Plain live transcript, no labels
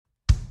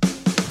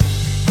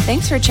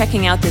Thanks for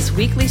checking out this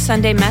weekly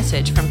Sunday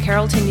message from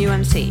Carrollton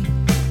UMC.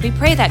 We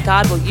pray that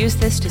God will use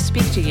this to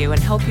speak to you and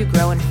help you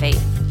grow in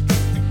faith.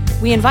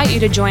 We invite you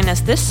to join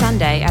us this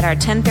Sunday at our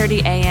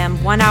 10:30 a.m.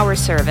 1-hour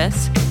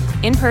service,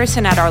 in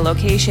person at our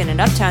location in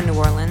Uptown New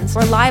Orleans,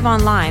 or live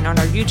online on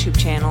our YouTube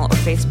channel or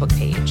Facebook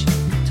page.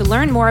 To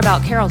learn more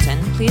about Carrollton,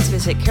 please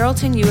visit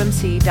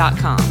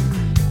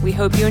carrolltonumc.com. We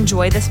hope you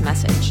enjoy this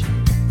message.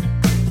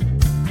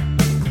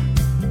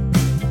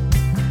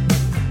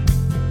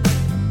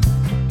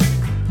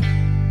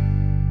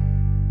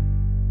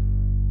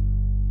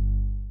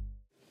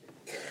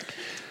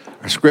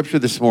 Our scripture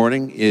this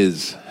morning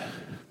is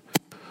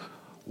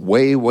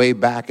way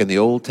back in the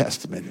Old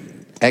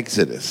Testament,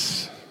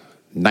 Exodus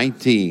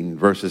 19,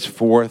 verses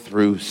 4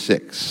 through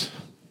 6.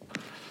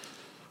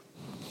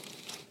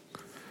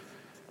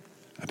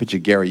 I bet you,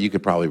 Gary, you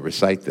could probably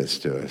recite this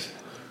to us.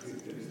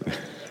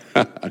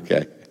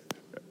 Okay.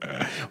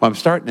 Well, I'm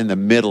starting in the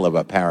middle of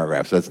a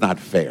paragraph, so it's not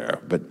fair.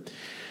 But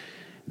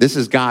this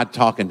is God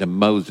talking to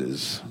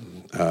Moses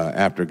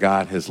after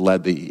God has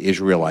led the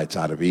Israelites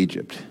out of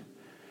Egypt.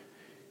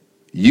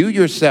 You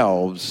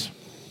yourselves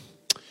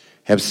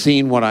have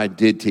seen what I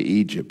did to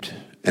Egypt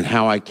and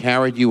how I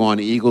carried you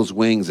on eagle's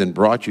wings and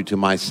brought you to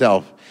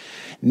myself.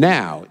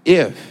 Now,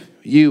 if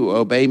you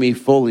obey me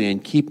fully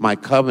and keep my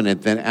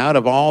covenant, then out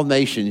of all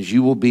nations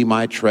you will be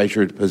my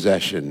treasured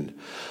possession.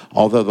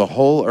 Although the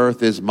whole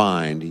earth is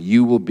mine,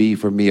 you will be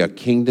for me a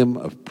kingdom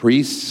of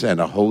priests and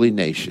a holy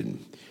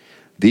nation.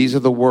 These are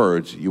the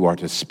words you are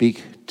to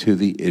speak to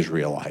the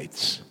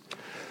Israelites.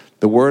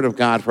 The word of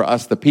God for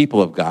us, the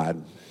people of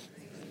God.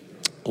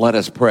 Let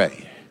us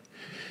pray.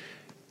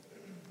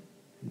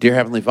 Dear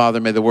Heavenly Father,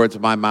 may the words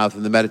of my mouth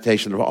and the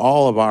meditation of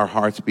all of our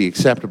hearts be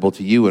acceptable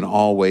to you in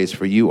all ways,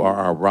 for you are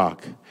our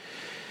rock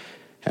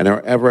and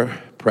our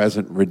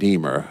ever-present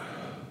Redeemer.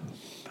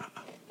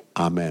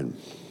 Amen.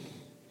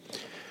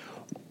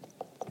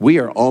 We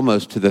are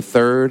almost to the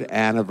third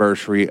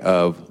anniversary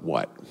of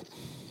what?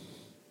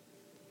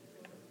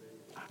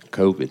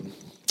 COVID.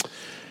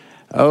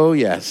 Oh,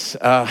 yes.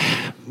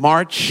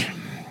 March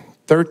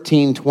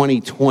 13,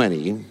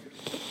 2020,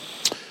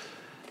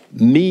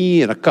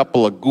 me and a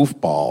couple of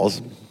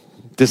goofballs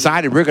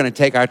decided we're going to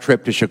take our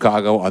trip to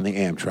Chicago on the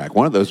Amtrak.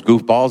 One of those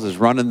goofballs is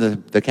running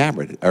the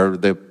camera, or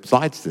the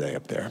slides today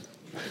up there.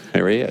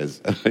 There he is.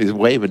 He's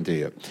waving to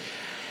you.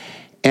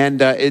 And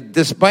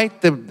despite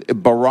the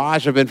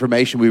barrage of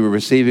information we were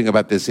receiving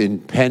about this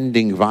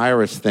impending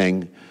virus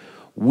thing,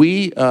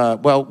 we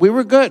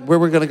were good. We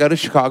were going to go to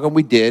Chicago, and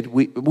we did.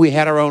 We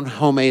had our own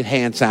homemade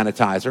hand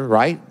sanitizer,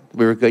 right?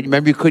 We were good.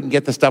 Remember, you couldn't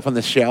get the stuff on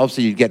the shelves,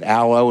 so you'd get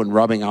aloe and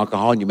rubbing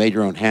alcohol, and you made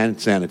your own hand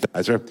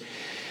sanitizer.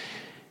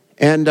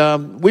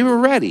 And we were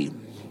ready.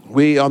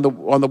 We on the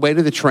way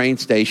to the train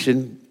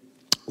station,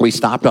 we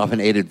stopped off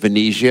and ate at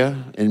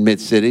Venezia in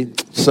Mid-City.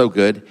 So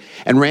good.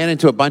 And ran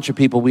into a bunch of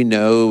people we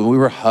know. We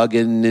were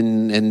hugging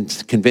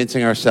and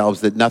convincing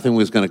ourselves that nothing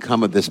was going to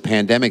come of this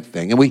pandemic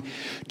thing. And we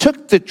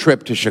took the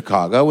trip to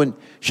Chicago, and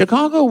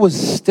Chicago was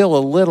still a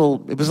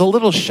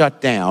little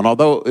shut down,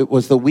 although it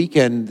was the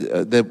weekend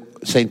that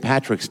St.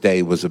 Patrick's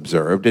Day was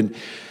observed. And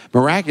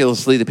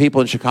miraculously, the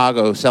people in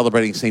Chicago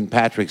celebrating St.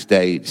 Patrick's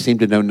Day seemed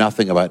to know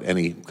nothing about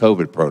any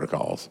COVID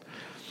protocols.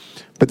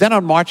 But then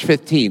on March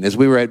 15, as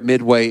we were at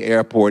Midway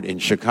Airport in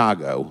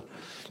Chicago,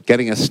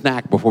 getting a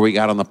snack before we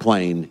got on the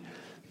plane,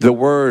 the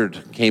word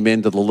came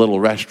into the little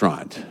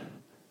restaurant,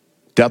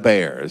 "Da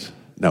Bears."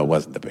 No, it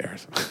wasn't the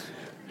Bears.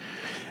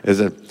 It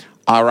was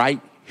all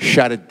right,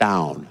 shut it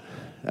down.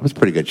 That was a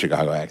pretty good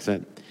Chicago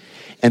accent.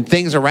 And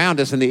things around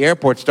us in the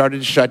airport started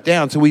to shut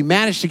down. So we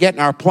managed to get in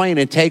our plane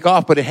and take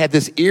off, but it had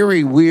this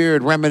eerie,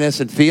 weird,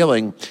 reminiscent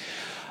feeling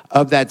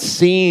of that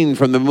scene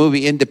from the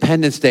movie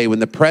Independence Day when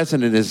the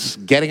president is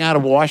getting out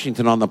of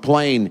Washington on the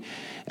plane,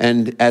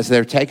 and as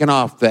they're taking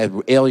off,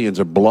 the aliens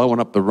are blowing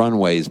up the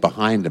runways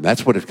behind them.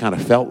 That's what it kind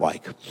of felt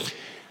like.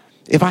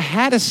 If I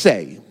had to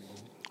say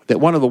that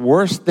one of the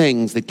worst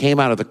things that came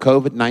out of the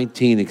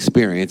COVID-19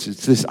 experience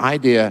is this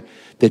idea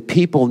that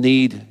people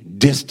need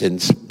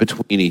distance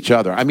between each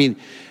other. I mean,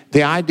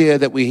 the idea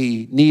that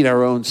we need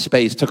our own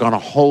space took on a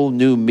whole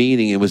new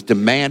meaning. It was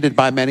demanded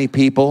by many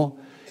people,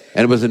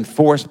 and it was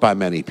enforced by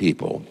many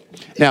people.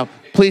 Now,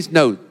 please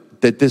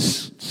note that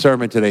this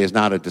sermon today is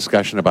not a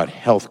discussion about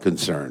health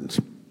concerns.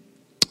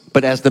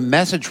 But as the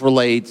message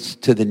relates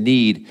to the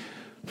need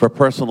for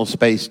personal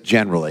space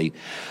generally,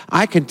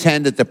 I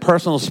contend that the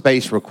personal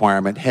space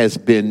requirement has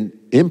been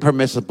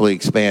impermissibly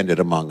expanded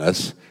among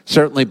us,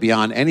 certainly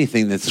beyond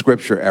anything that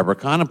Scripture ever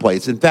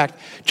contemplates. In fact,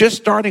 just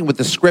starting with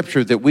the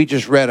Scripture that we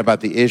just read about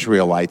the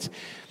Israelites,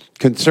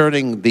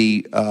 concerning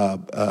the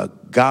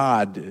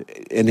God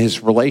and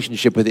his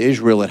relationship with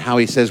Israel and how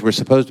he says we're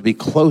supposed to be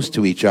close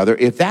to each other.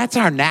 If that's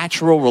our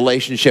natural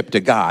relationship to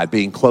God,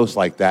 being close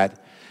like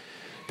that,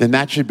 then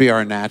that should be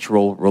our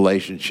natural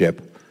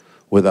relationship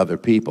with other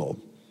people.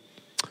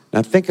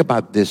 Now think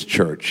about this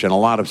church and a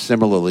lot of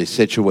similarly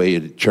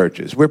situated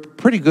churches. We're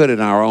pretty good in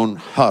our own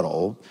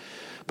huddle,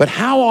 but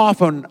how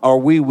often are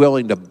we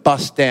willing to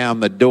bust down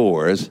the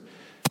doors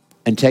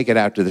and take it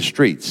out to the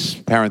streets.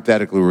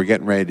 Parenthetically, we're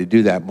getting ready to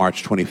do that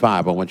March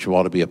 25. I want you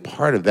all to be a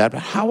part of that.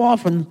 But how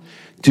often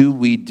do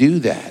we do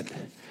that?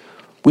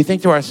 We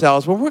think to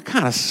ourselves, well, we're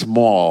kind of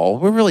small.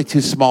 We're really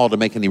too small to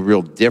make any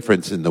real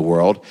difference in the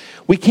world.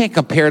 We can't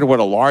compare to what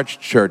a large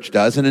church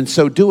does. And in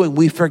so doing,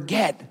 we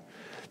forget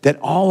that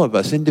all of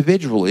us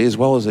individually, as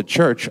well as a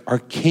church, are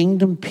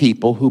kingdom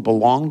people who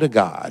belong to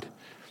God.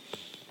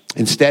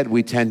 Instead,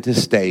 we tend to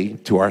stay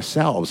to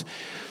ourselves.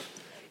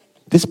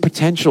 This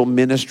potential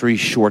ministry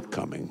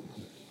shortcoming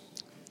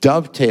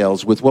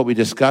dovetails with what we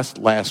discussed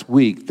last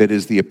week, that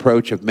is the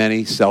approach of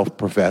many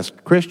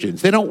self-professed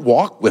Christians. They don't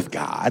walk with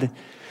God.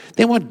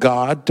 They want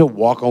God to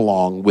walk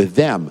along with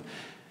them.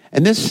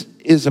 And this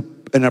is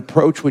an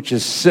approach which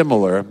is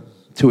similar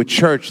to a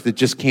church that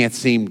just can't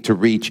seem to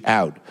reach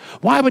out.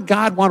 Why would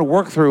God want to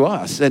work through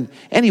us? And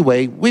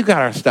anyway, we've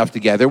got our stuff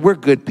together. We're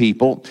good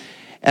people.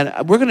 And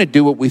we're going to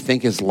do what we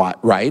think is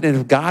right. And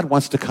if God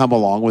wants to come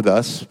along with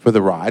us for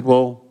the ride,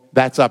 well,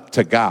 that's up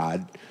to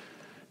God,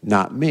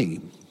 not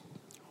me.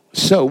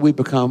 So we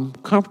become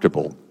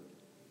comfortable.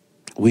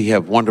 We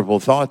have wonderful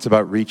thoughts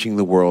about reaching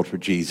the world for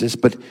Jesus,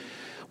 but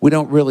we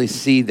don't really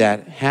see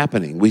that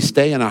happening. We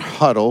stay in a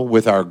huddle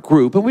with our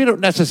group, and we don't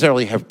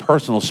necessarily have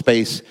personal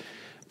space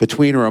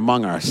between or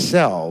among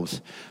ourselves,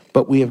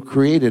 but we have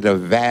created a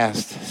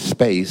vast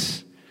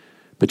space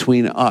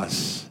between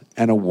us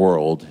and a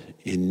world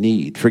in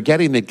need,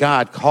 forgetting that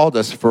God called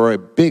us for a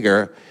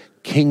bigger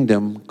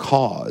kingdom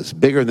cause,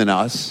 bigger than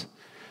us,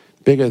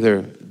 bigger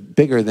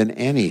than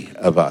any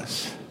of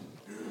us.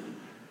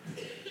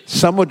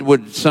 Some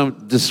would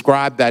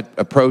describe that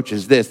approach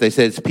as this. They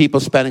say it's people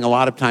spending a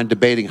lot of time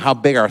debating how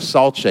big our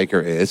salt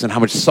shaker is and how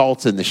much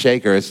salt's in the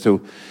shaker, as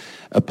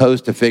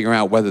opposed to figuring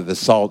out whether the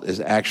salt is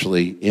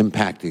actually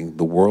impacting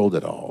the world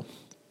at all.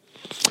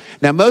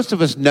 Now, most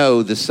of us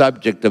know the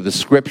subject of the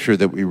scripture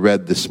that we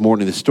read this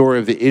morning, the story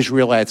of the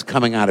Israelites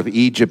coming out of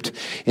Egypt.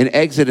 In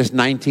Exodus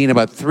 19,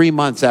 about 3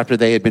 months after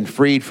they had been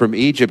freed from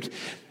Egypt,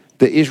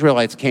 the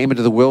Israelites came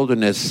into the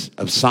wilderness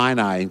of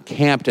Sinai and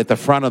camped at the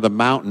front of the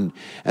mountain.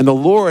 And the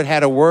Lord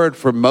had a word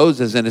for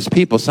Moses and his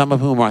people, some of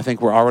whom I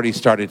think were already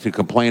starting to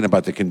complain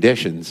about the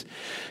conditions.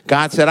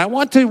 God said, I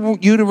want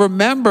you to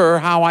remember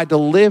how I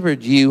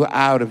delivered you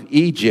out of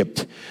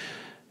Egypt.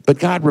 But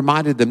God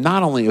reminded them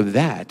not only of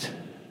that,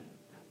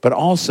 but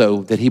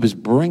also that he was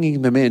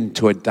bringing them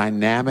into a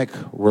dynamic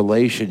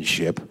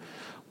relationship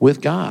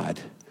with God.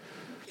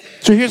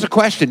 So here's a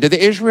question. Do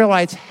the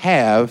Israelites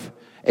have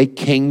a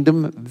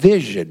kingdom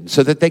vision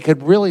so that they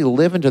could really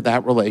live into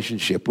that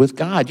relationship with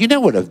God? You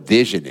know what a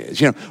vision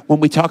is. You know, when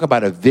we talk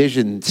about a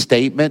vision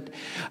statement,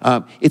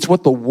 it's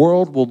what the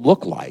world will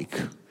look like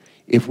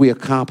if we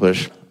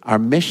accomplish our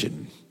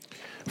mission.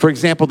 For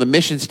example, the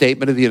mission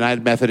statement of the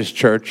United Methodist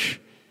Church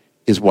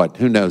is what?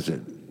 Who knows it?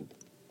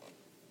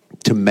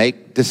 To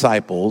make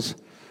disciples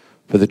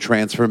for the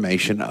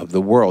transformation of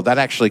the world. That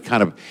actually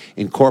kind of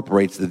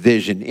incorporates the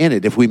vision in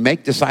it. If we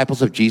make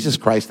disciples of Jesus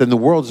Christ, then the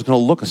world is going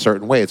to look a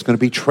certain way. It's going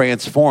to be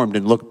transformed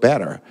and look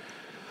better.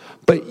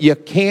 But you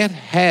can't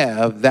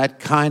have that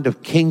kind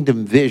of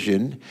kingdom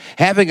vision,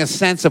 having a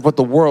sense of what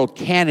the world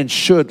can and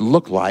should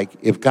look like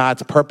if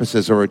God's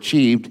purposes are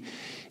achieved,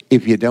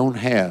 if you don't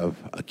have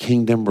a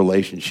kingdom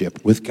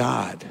relationship with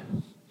God.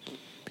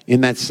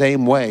 In that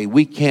same way,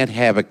 we can't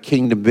have a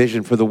kingdom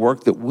vision for the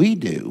work that we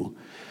do,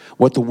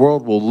 what the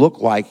world will look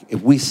like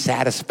if we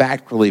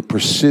satisfactorily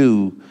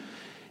pursue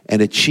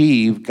and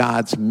achieve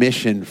God's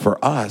mission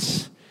for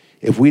us,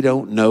 if we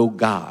don't know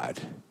God,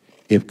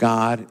 if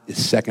God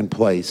is second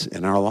place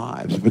in our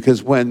lives.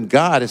 Because when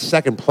God is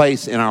second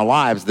place in our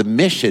lives, the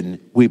mission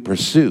we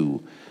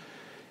pursue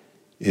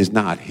is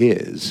not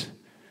his,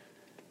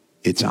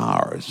 it's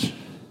ours.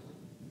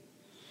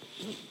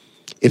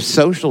 If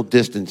social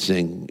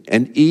distancing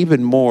and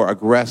even more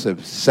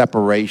aggressive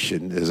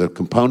separation as a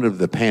component of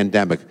the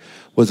pandemic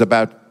was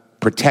about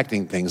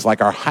protecting things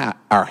like our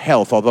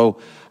health, although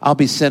I'll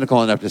be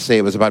cynical enough to say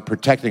it was about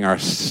protecting our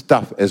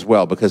stuff as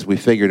well, because we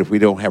figured if we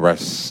don't have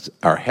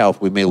our health,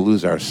 we may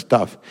lose our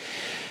stuff,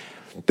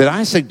 that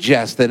I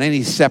suggest that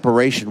any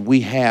separation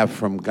we have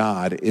from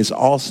God is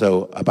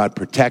also about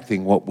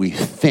protecting what we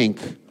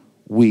think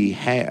we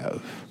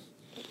have.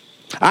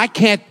 I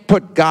can't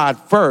put God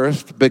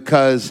first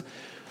because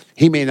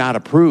he may not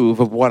approve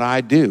of what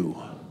I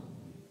do.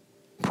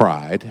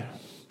 Pride.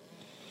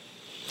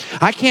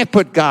 I can't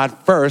put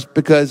God first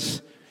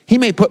because he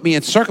may put me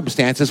in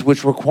circumstances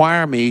which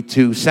require me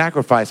to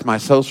sacrifice my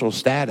social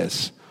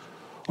status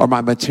or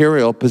my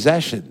material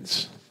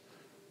possessions.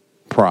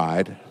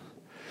 Pride.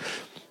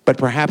 But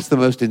perhaps the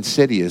most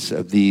insidious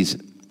of these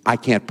I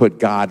can't put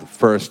God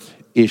first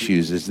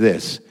issues is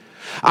this.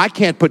 I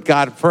can't put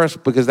God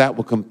first because that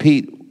will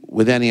compete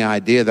with any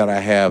idea that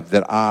I have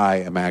that I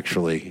am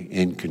actually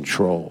in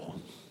control.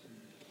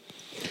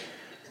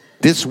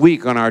 This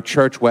week on our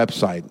church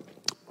website,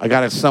 I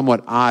got a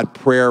somewhat odd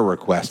prayer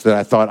request that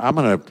I thought I'm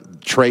going to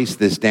trace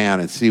this down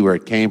and see where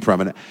it came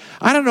from. And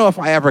I don't know if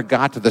I ever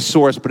got to the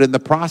source, but in the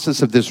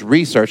process of this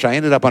research, I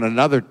ended up on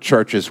another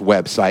church's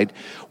website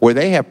where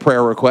they have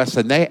prayer requests,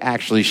 and they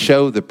actually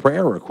show the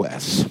prayer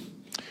requests.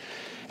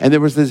 And there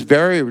was this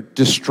very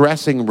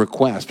distressing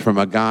request from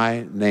a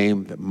guy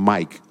named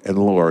Mike. And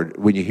Lord,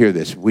 when you hear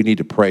this, we need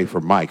to pray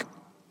for Mike.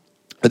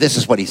 But this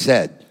is what he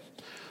said.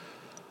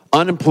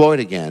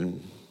 Unemployed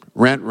again,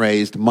 rent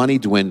raised, money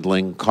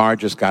dwindling, car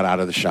just got out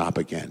of the shop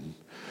again.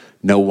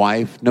 No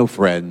wife, no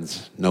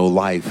friends, no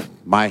life.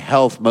 My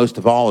health, most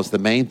of all, is the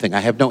main thing. I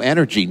have no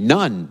energy,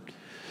 none.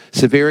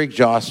 Severe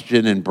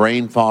exhaustion and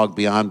brain fog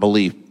beyond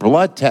belief.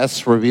 Blood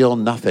tests reveal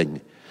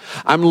nothing.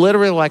 I'm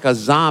literally like a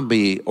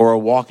zombie or a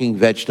walking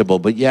vegetable,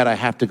 but yet I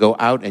have to go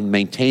out and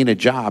maintain a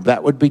job.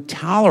 That would be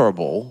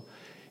tolerable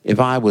if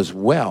I was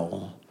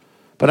well,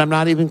 but I'm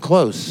not even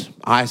close.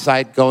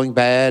 Eyesight going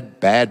bad,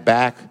 bad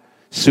back,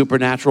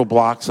 supernatural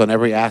blocks on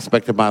every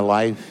aspect of my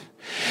life.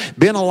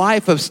 Been a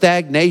life of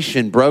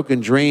stagnation, broken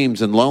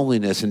dreams, and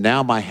loneliness, and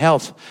now my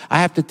health. I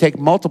have to take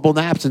multiple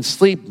naps and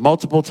sleep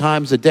multiple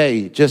times a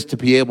day just to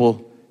be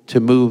able to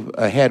move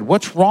ahead.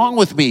 What's wrong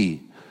with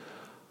me?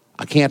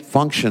 I can't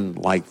function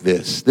like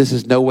this. This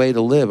is no way to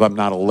live. I'm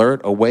not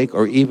alert, awake,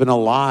 or even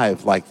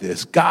alive like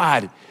this.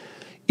 God,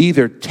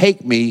 either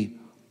take me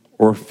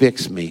or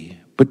fix me,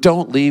 but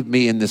don't leave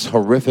me in this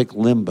horrific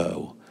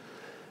limbo.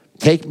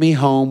 Take me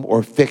home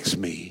or fix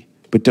me,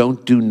 but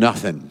don't do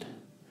nothing.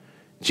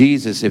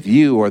 Jesus, if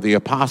you or the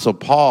Apostle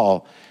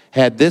Paul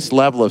had this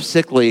level of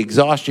sickly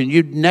exhaustion,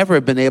 you'd never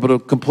have been able to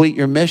complete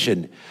your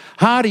mission.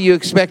 How do you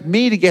expect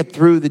me to get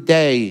through the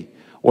day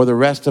or the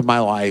rest of my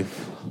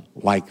life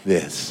like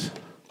this?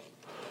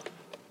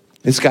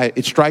 This guy,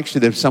 it strikes you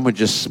that if someone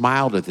just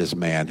smiled at this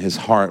man, his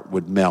heart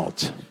would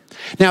melt.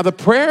 Now, the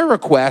prayer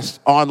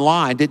request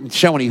online didn't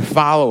show any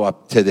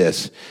follow-up to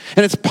this.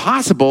 And it's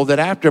possible that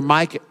after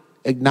Mike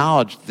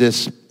acknowledged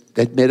this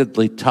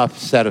admittedly tough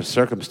set of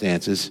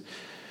circumstances,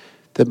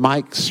 that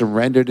Mike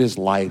surrendered his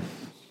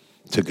life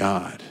to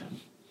God.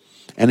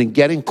 And in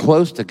getting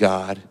close to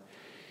God,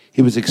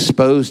 he was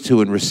exposed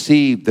to and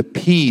received the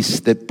peace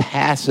that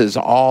passes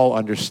all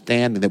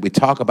understanding that we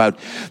talk about.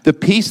 The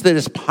peace that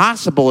is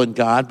possible in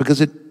God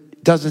because it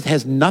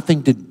has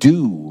nothing to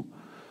do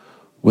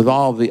with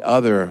all the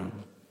other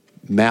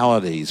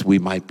maladies we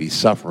might be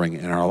suffering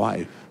in our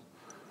life.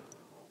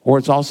 Or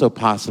it's also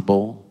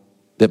possible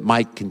that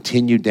Mike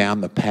continued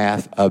down the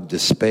path of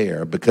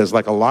despair because,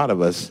 like a lot of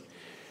us,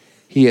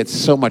 he had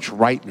so much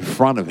right in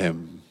front of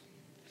him,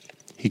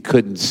 he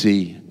couldn't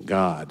see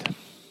God.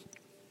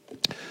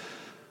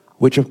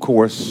 Which, of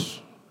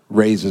course,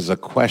 raises a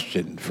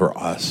question for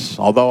us.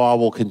 Although I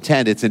will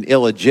contend it's an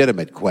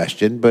illegitimate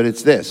question, but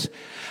it's this.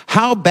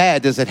 How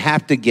bad does it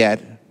have to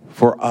get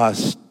for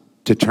us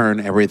to turn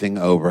everything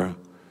over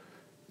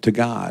to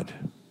God?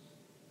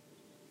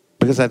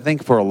 Because I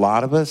think for a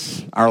lot of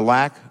us, our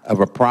lack of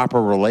a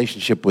proper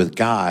relationship with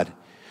God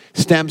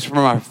stems from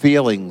our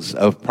feelings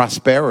of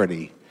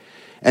prosperity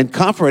and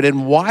comfort.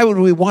 And why would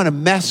we want to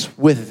mess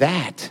with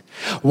that?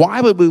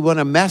 Why would we want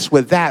to mess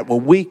with that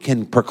when we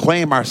can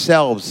proclaim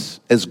ourselves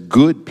as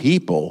good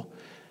people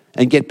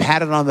and get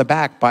patted on the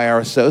back by our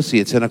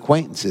associates and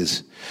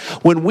acquaintances?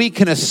 When we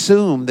can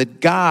assume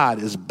that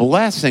God is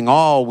blessing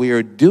all we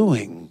are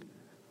doing,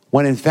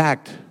 when in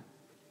fact,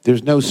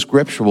 there's no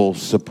scriptural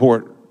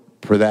support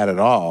for that at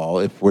all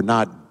if we're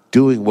not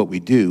doing what we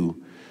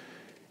do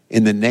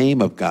in the name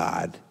of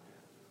God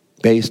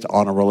based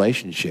on a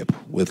relationship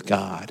with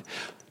God.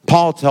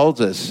 Paul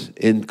tells us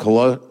in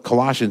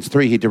Colossians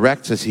 3, he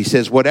directs us, he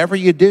says, whatever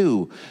you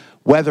do,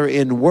 whether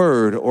in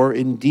word or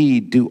in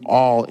deed, do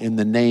all in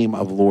the name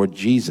of Lord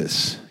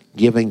Jesus,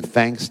 giving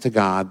thanks to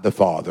God the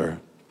Father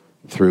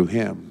through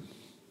him.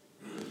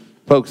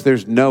 Folks,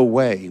 there's no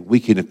way we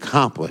can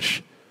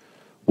accomplish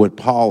what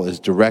Paul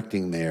is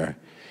directing there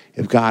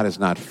if God is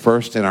not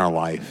first in our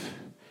life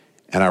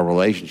and our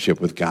relationship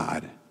with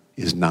God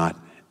is not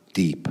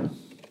deep.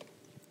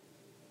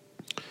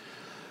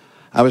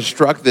 I was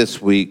struck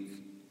this week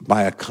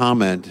by a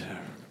comment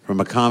from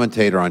a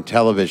commentator on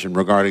television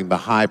regarding the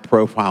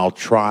high-profile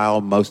trial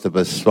most of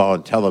us saw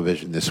on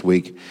television this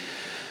week.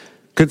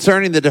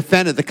 Concerning the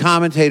defendant, the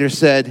commentator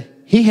said,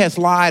 he has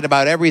lied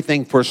about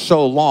everything for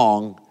so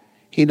long,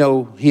 he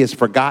has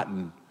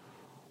forgotten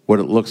what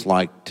it looks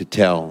like to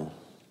tell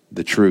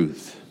the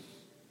truth.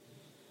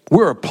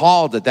 We're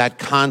appalled at that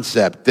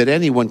concept that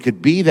anyone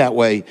could be that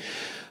way,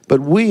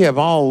 but we have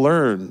all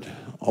learned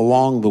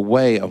along the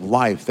way of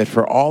life that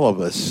for all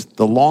of us,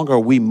 the longer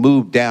we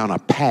move down a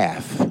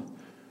path,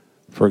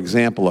 for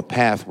example, a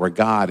path where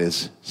God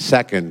is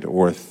second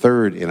or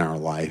third in our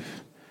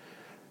life,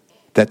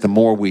 that the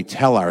more we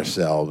tell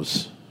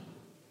ourselves,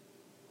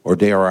 or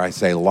dare I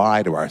say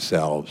lie to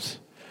ourselves,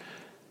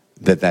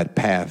 that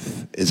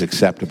path is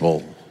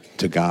acceptable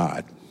to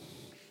God.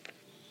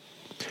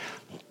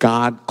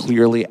 God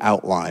clearly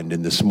outlined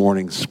in this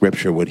morning's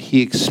scripture what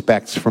he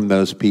expects from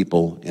those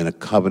people in a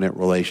covenant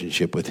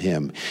relationship with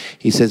him.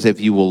 He says, if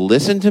you will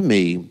listen to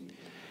me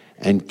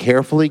and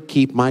carefully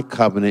keep my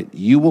covenant,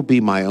 you will be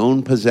my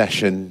own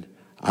possession.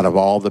 out of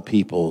all the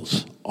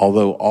peoples,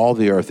 although all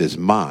the earth is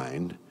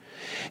mine,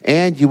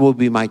 and you will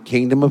be my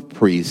kingdom of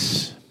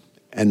priests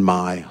and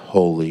my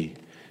holy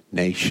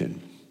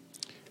nation.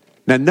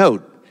 Now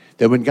note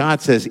that when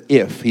God says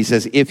if, he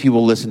says, if you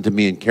will listen to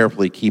me and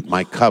carefully keep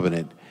my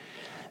covenant,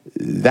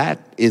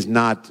 that is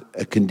not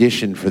a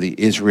condition for the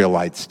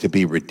Israelites to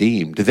be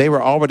redeemed. They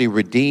were already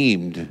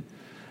redeemed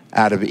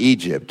out of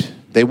Egypt.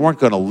 They weren't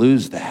going to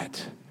lose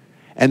that.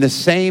 And the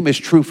same is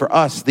true for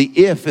us. The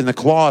if in the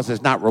clause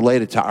is not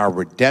related to our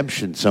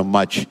redemption so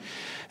much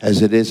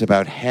as it is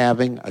about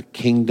having a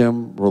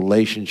kingdom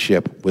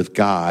relationship with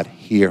God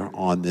here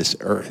on this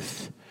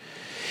earth.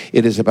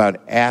 It is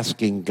about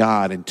asking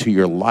God into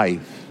your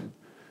life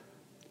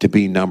to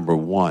be number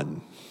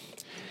one.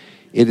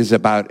 It is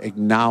about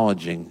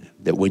acknowledging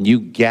that when you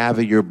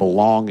gather your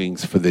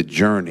belongings for the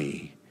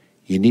journey,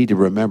 you need to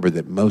remember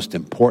that most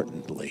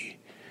importantly,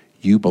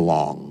 you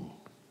belong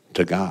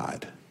to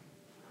God.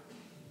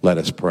 Let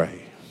us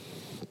pray.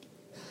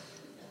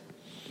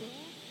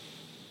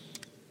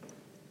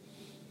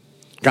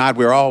 God,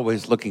 we're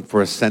always looking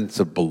for a sense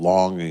of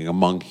belonging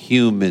among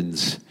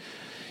humans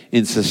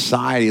in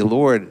society.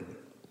 Lord,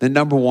 the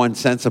number one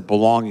sense of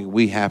belonging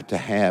we have to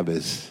have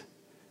is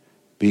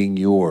being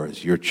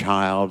yours, your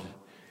child,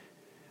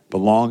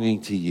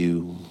 belonging to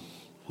you,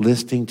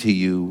 listening to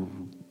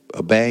you,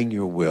 obeying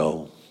your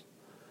will,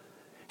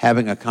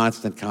 having a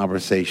constant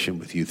conversation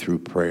with you through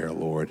prayer,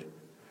 Lord,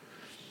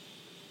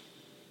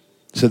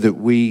 so that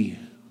we,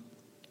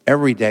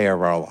 every day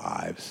of our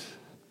lives,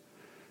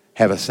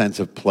 have a sense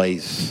of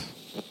place,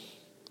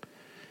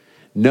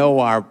 know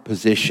our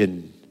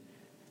position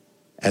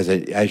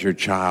as your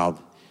child,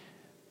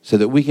 so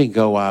that we can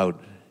go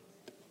out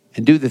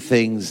and do the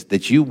things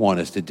that you want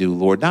us to do,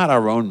 Lord. Not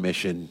our own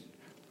mission,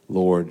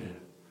 Lord,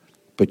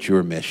 but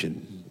your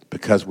mission,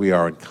 because we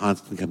are in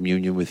constant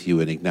communion with you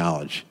and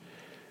acknowledge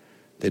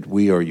that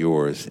we are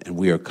yours and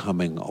we are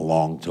coming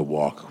along to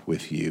walk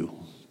with you.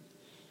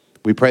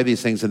 We pray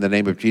these things in the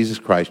name of Jesus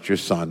Christ, your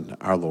Son,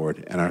 our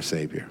Lord and our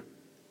Savior.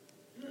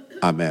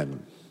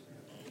 Amen.